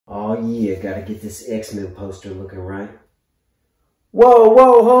Oh yeah, gotta get this X-Men poster looking right. Whoa,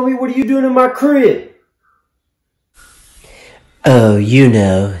 whoa, homie, what are you doing in my crib? Oh, you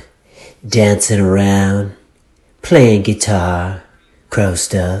know, dancing around, playing guitar, crow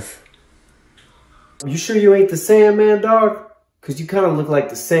stuff. You sure you ain't the Sandman, dog? Cause you kinda look like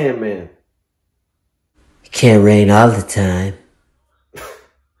the Sandman. It can't rain all the time.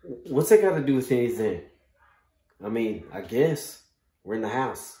 What's that got to do with anything? I mean, I guess. We're in the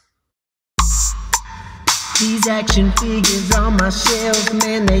house. These action figures on my shelf,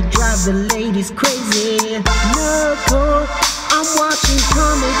 man, they drive the ladies crazy. Nerdxcore, I'm watching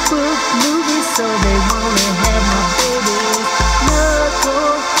comic book movies, so they wanna have my babies.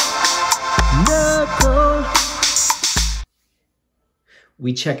 Nerdxcore, Nerdxcore.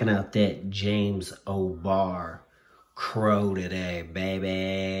 We checking out that James Obarr Crow today,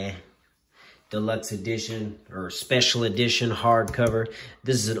 baby. Deluxe edition or special edition hardcover.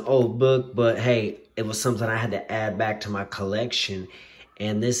 This is an old book, but hey, it was something I had to add back to my collection.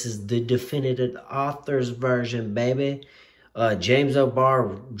 And this is the definitive author's version, baby. James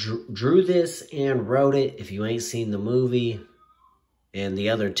Obarr drew this and wrote it. If you ain't seen the movie and the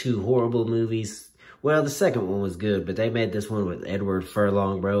other two horrible movies, well, the second one was good, but they made this one with Eddie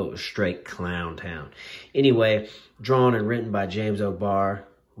Furlong, bro. It was straight clown town. Anyway, drawn and written by James Obarr.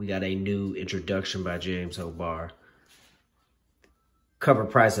 We got a new introduction by James Obarr. Cover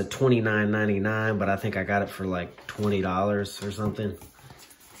price of $29.99, but I think I got it for like $20 or something.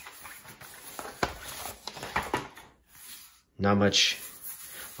 Not much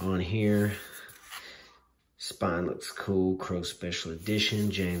on here. Spine looks cool. Crow Special Edition,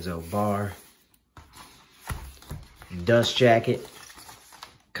 James Obarr. Dust jacket,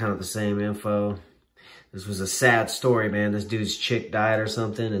 kind of the same info. This was a sad story, man. This dude's chick died or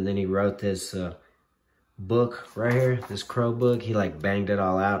something, and then he wrote this book right here, this crow book. He like banged it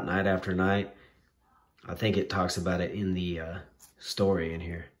all out night after night. I think it talks about it in the story in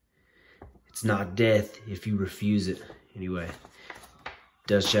here. It's not death if you refuse it. Anyway,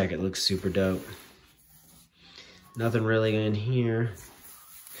 dust jacket looks super dope. Nothing really in here.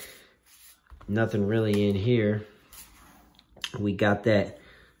 Nothing really in here. We got that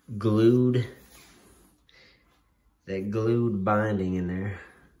glued binding in there.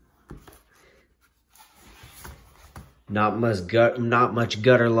 Not much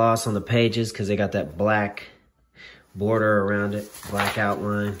gutter loss on the pages because they got that black border around it, black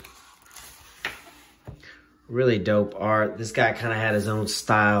outline. Really dope art. This guy kind of had his own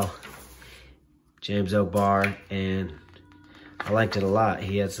style, James Obarr, and I liked it a lot.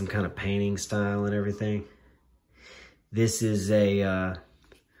 He had some kind of painting style and everything. This is a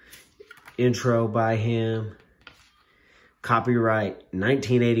intro by him. Copyright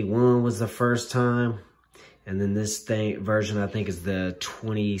 1981 was the first time. And then this version, I think, is the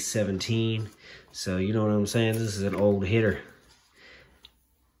 2017. So, you know what I'm saying? This is an old hitter.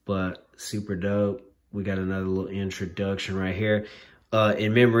 But super dope. We got another little introduction right here.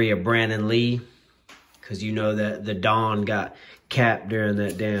 In memory of Brandon Lee. Because you know that the Don got capped during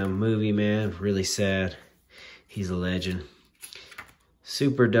that damn movie, man. Really sad. He's a legend.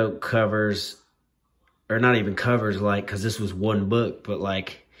 Super dope covers. Or not even covers, like, because this was one book, but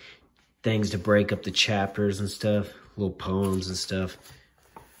like things to break up the chapters and stuff. Little poems and stuff.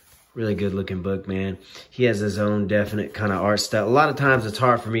 Really good looking book, man. He has his own definite kind of art style. A lot of times it's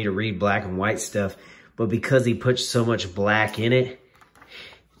hard for me to read black and white stuff, but because he puts so much black in it,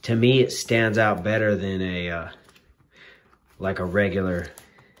 to me it stands out better than a like a regular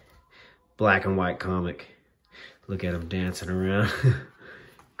black and white comic. Look at him dancing around.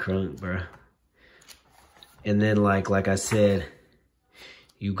 Crunk, bro. And then like I said,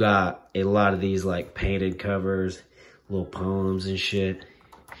 you got a lot of these like painted covers, little poems and shit.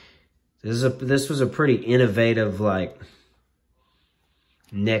 This was a pretty innovative, like,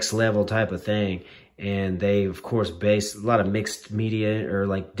 next level type of thing. And they, of course, based a lot of mixed media or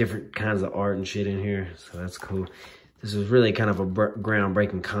like different kinds of art and shit in here. So that's cool. This was really kind of a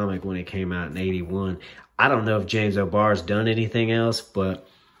groundbreaking comic when it came out in '81. I don't know if James Obarr's done anything else, but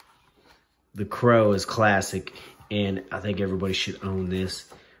The Crow is classic. And I think everybody should own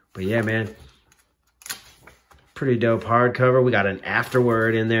this. But yeah, man. Pretty dope hardcover. We got an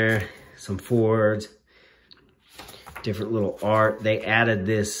afterword in there. Some forwards. Different little art. They added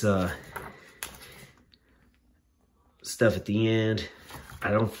this stuff at the end.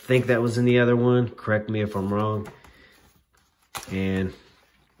 I don't think that was in the other one. Correct me if I'm wrong. And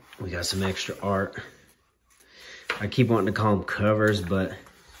we got some extra art. I keep wanting to call them covers, but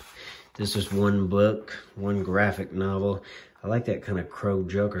this was one book, one graphic novel. I like that kind of Crow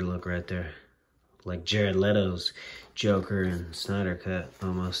Joker look right there. Like Jared Leto's Joker and Snyder Cut,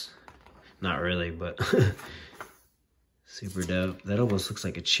 almost. Not really, but super dope. That almost looks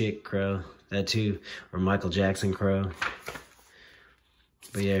like a chick crow. That too, or Michael Jackson crow.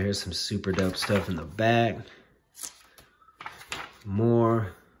 But yeah, here's some super dope stuff in the back.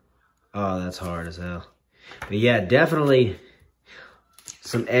 More. Oh, that's hard as hell. But yeah, definitely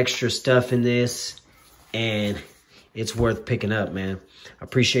some extra stuff in this, and it's worth picking up, man. I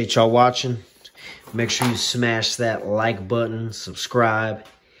appreciate y'all watching. Make sure you smash that like button, subscribe,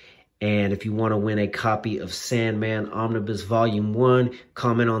 and if you want to win a copy of Sandman Omnibus Volume 1,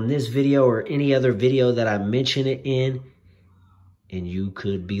 comment on this video or any other video that I mention it in, and you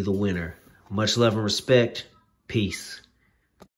could be the winner. Much love and respect. Peace.